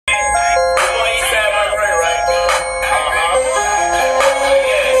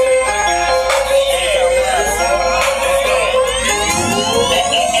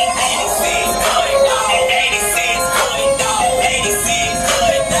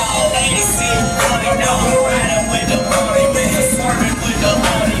Riding with the party man, swerving with the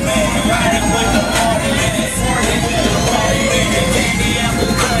party man, riding with the party man, swerving with the party man. Candy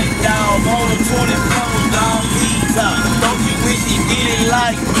apple cut down, on the 24, dog, pizza. Don't you wish you did it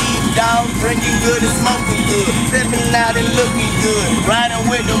like me, dog? Drinking good and smoking good, stepping out and looking good. Riding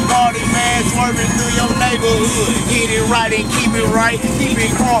with the party man, swerving through your neighborhood. Get it right and keep it right, keep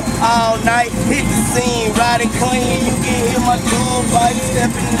it crunk all night. Hit the scene, riding clean, you can hear my cool bike.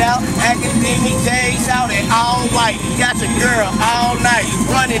 Stepping out, academic J, shouting all white. Got your girl all night,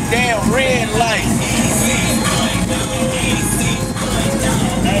 running down red lights.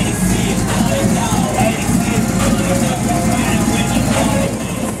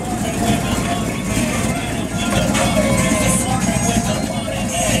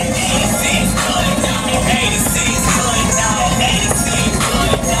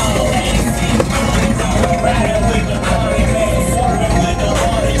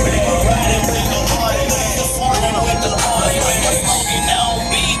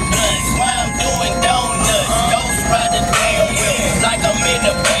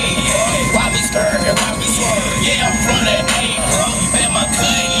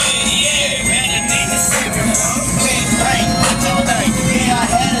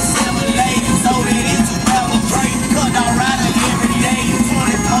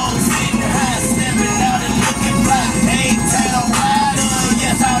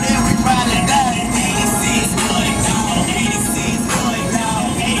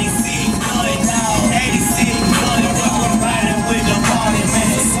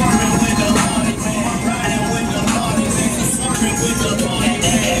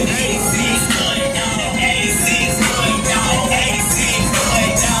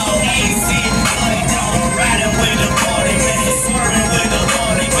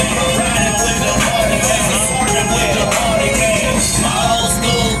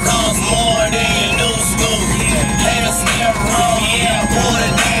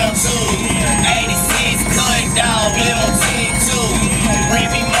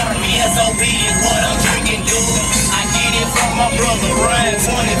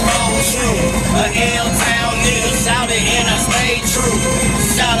 L-Town nigga shouted and I stayed true.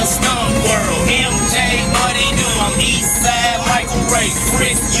 Shout a Stump World, MJ, what he do? I'm Eastsidemichaelray,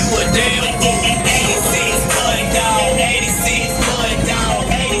 Chris, you a damn fool. 86, cut it down, 86, cut it down,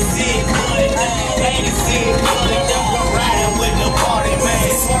 86, cut it down, 86, cut it down. Riding with the party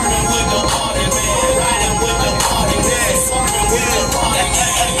man, swerving with the party man, riding with the party man, swerving with the party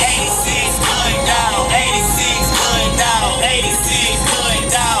man. 86, cut it down, 86, cut it down, 86, cut it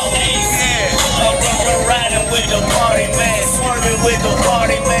down, 86. Riding with the party man, swerving with the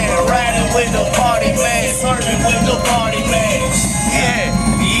party man, riding with the party man, swerving with the party man. Yeah,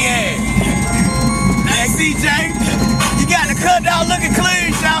 yeah. Hey CJ, you got the cut down looking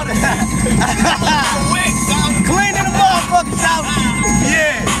clean, shout it. Clean in the motherfucker, shout it.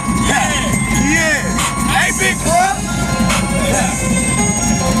 Yeah, yeah. Hey big bro.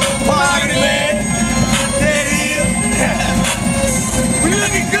 Party man.